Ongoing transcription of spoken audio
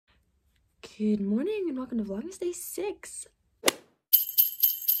Good morning and welcome to Vlogmas Day 6. I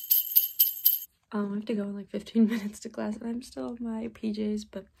have to go in like 15 minutes to class and I'm still in my PJs,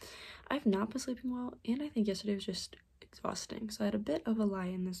 but I've not been sleeping well and I think yesterday was just exhausting. So I had a bit of a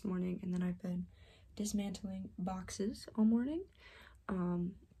lie-in this morning and then I've been dismantling boxes all morning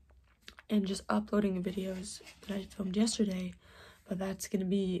and just uploading videos that I filmed yesterday, but that's gonna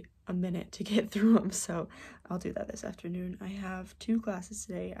be a minute to get through them, so I'll do that this afternoon. I have 2 classes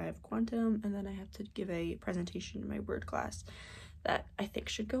today. I have quantum and then I have to give a presentation in my word class that I think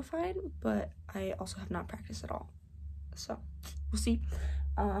should go fine, but I also have not practiced at all, so we'll see.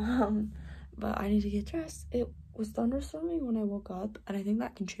 But I need to get dressed. It was thunderstorming when I woke up and I think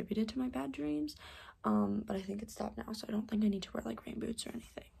that contributed to my bad dreams, but I think it's stopped now, so I don't think I need to wear like rain boots or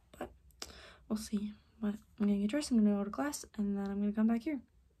anything, but we'll see. But I'm gonna get dressed, I'm gonna go to class, and then I'm gonna come back here.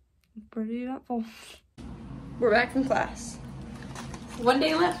 I'm pretty eventful. We're back from class. 1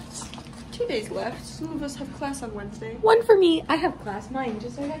 day left. 2 days left. Some of us have class on Wednesday. 1 for me. I have class. Mine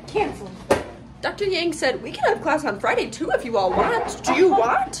just got canceled. Dr. Yang said, we can have class on Friday too if you all want. Do you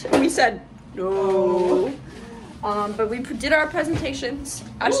want? And we said, no. But we did our presentations.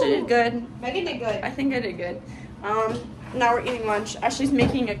 Ashley did good. Megan did good. I think I did good. Now we're eating lunch. Ashley's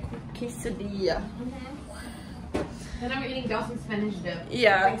making a quesadilla. And then we're eating Dawson's spinach dip.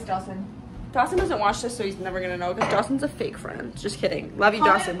 Yeah. Thanks, Dawson. Dawson doesn't watch this, so he's never gonna know, because Dawson's a fake friend. Just kidding. Love you,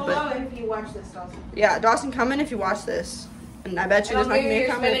 Comment Dawson. below But if you watch this, Dawson. yeah, Dawson, come in if you watch this. And I bet you there's not gonna be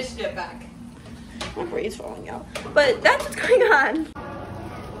a comment. Spinach dip back. My braid's falling out. But that's what's going on.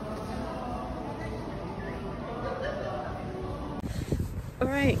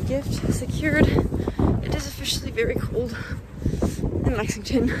 Alright, gift secured. It is officially very cold in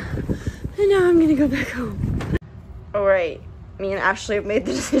Lexington. And now I'm gonna go back home. Alright, me and Ashley have made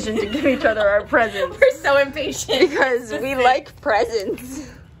the decision to give each other our presents. We're so impatient. Because we like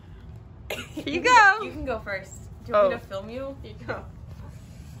presents. Here you go. You can go first. Do you want me to film you? Here you go.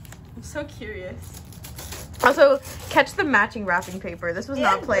 I'm so curious. Also, catch the matching wrapping paper. This was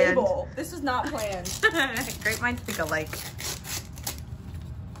not planned. Label. This was not planned. Great minds think alike.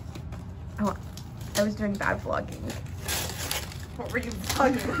 Oh, I was doing bad vlogging. What were you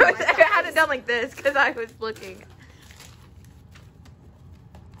vlogging? I had it done like this because I was looking.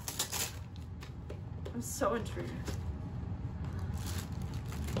 I'm so intrigued.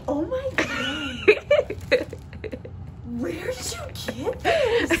 Oh my god. Where did you get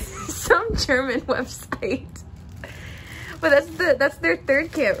this? Some German website. But that's their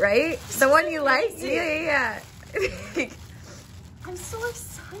third kit, right? The one you like? Yeah. I'm so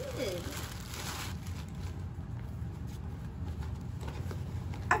excited.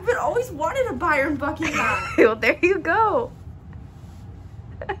 I've been always wanted a Byron bucket hat. Well, there you go.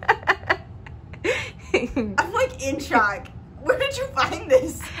 I'm like in shock. Where did you find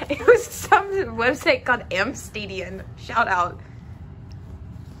this? It was some website called Amstadian. Shout out.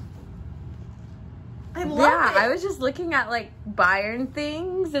 I love Yeah, it. I was just looking at like Bayern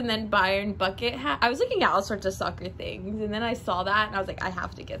things and then Bayern bucket hat. I was looking at all sorts of soccer things and then I saw that and I was like, I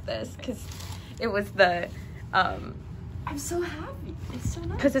have to get this because it was the I'm so happy. It's so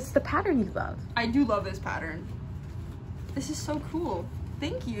nice. because it's the pattern you love. I do love this pattern. This is so cool.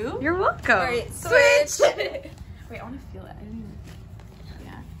 Thank you. You're welcome. All right, switch. Wait, I want to feel it. I didn't even...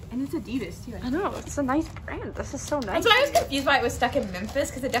 Yeah, and it's Adidas too. I know, it's a nice brand. This is so nice. That's why I was confused why it was stuck in Memphis,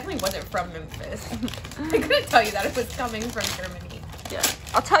 because it definitely wasn't from Memphis. I couldn't tell you that it was coming from Germany. Yeah.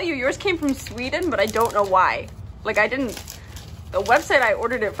 I'll tell you, yours came from Sweden, but I don't know why. Like, I didn't... The website I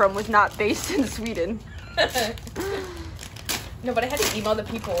ordered it from was not based in Sweden. No, but I had to email the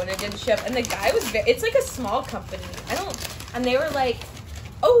people when it didn't ship, and the guy was very... It's like a small company. And they were like,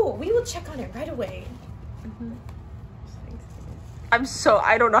 oh, we will check on it right away. I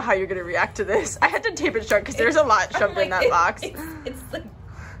don't know how you're gonna react to this. I had to tape it shut because there's a lot shoved in that box. It's like,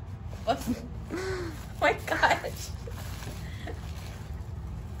 oh my gosh.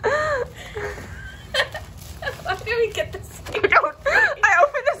 How did we get this? I opened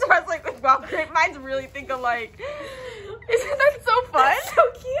this and I was like, wow, great minds really think alike. Isn't that so fun? That's so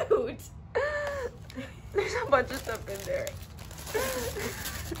cute. There's a bunch of stuff in there.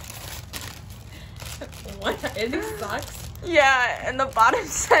 What? Are these socks? Yeah, and the bottom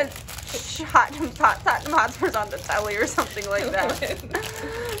said Tottenham Hotspurs on the telly or something like that.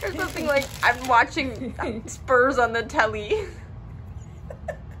 Or something like, I'm watching Spurs on the telly.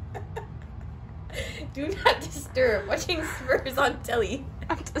 Do not disturb. Watching Spurs on telly.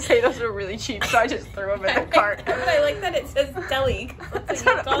 I have to say those are really cheap, so I just threw them in the cart. But I like that it says telly. That's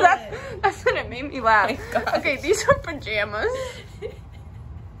what it made me laugh. Oh, okay, these are pajamas.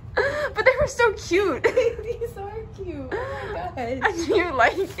 But they were so cute. These are cute. Oh my god. Do you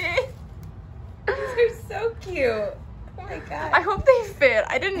like it? cute. Oh my god. I hope they fit.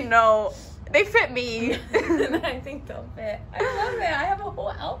 I didn't know. They fit me. I think they'll fit. I love it. I have a whole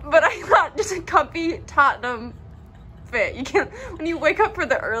outfit. But I thought just a comfy Tottenham fit. You can, when you wake up for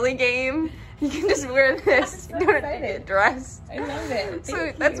the early game, you can just wear this. I'm so You don't have to excited. get dressed. I love it. So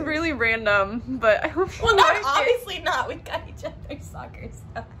Thank that's you. really random, but I hope you Well, not like obviously not. We got each other soccer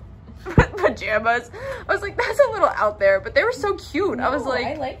stuff. it. Pajamas. I was like, that's a little out there, but they were so cute. I was No, like,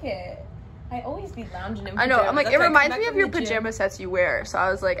 I like it. I always be lounging in pajamas. I know. I'm like, That's it why I come reminds back me from of your the gym. pajama sets you wear. So I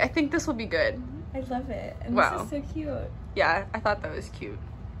was like, I think this will be good. I love it. And Wow. this is so cute. Yeah, I thought that was cute.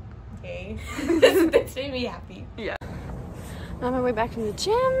 Okay. This made me happy. Yeah. I'm on my way back from the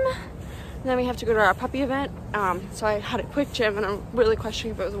gym. And then we have to go to our puppy event. So I had a quick gym, and I'm really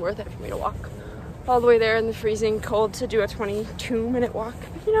questioning if it was worth it for me to walk all the way there in the freezing cold to do a 22-minute walk.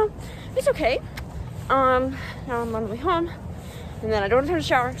 But you know, it's okay. Now I'm on the way home, and then I don't have time to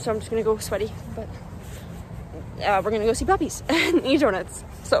shower, so I'm just gonna go sweaty. But we're gonna go see puppies and eat donuts.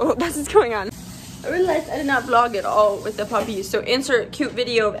 So that's what's going on. I realized I did not vlog at all with the puppies, so insert cute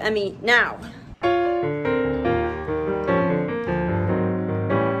video of Emmy now.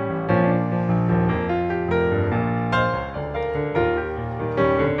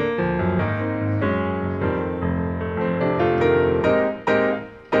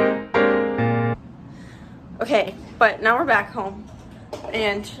 Okay, but now we're back home,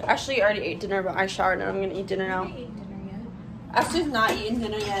 and Ashley already ate dinner, but I showered and I'm gonna eat dinner now. I ain't eaten dinner yet. Ashley's not eating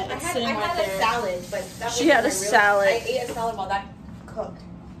dinner yet. It's sitting right there. a salad, but that She had a salad. I ate a salad while that cooked.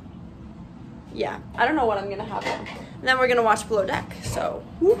 Yeah, I don't know what I'm gonna have then. And then we're gonna watch Below Deck. So.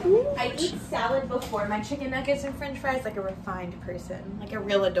 I eat salad before my chicken nuggets and French fries like a refined person, like a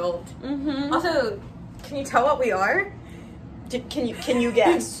real adult. Mm-hmm. Also, can you tell what we are? Can you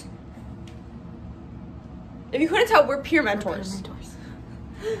guess? If you couldn't tell, we're peer mentors.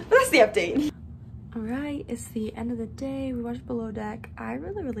 But that's the update. Alright, it's the end of the day. We watched Below Deck. I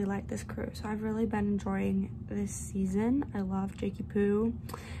really like this cruise. I've really been enjoying this season. I love Jakey Poo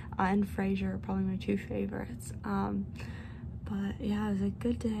and Frasier, probably my two favorites. But yeah, it was a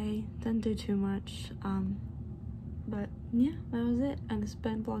good day. Didn't do too much. But yeah, that was it. And it's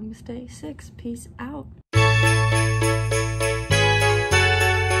been Vlogmas Day 6. Peace out.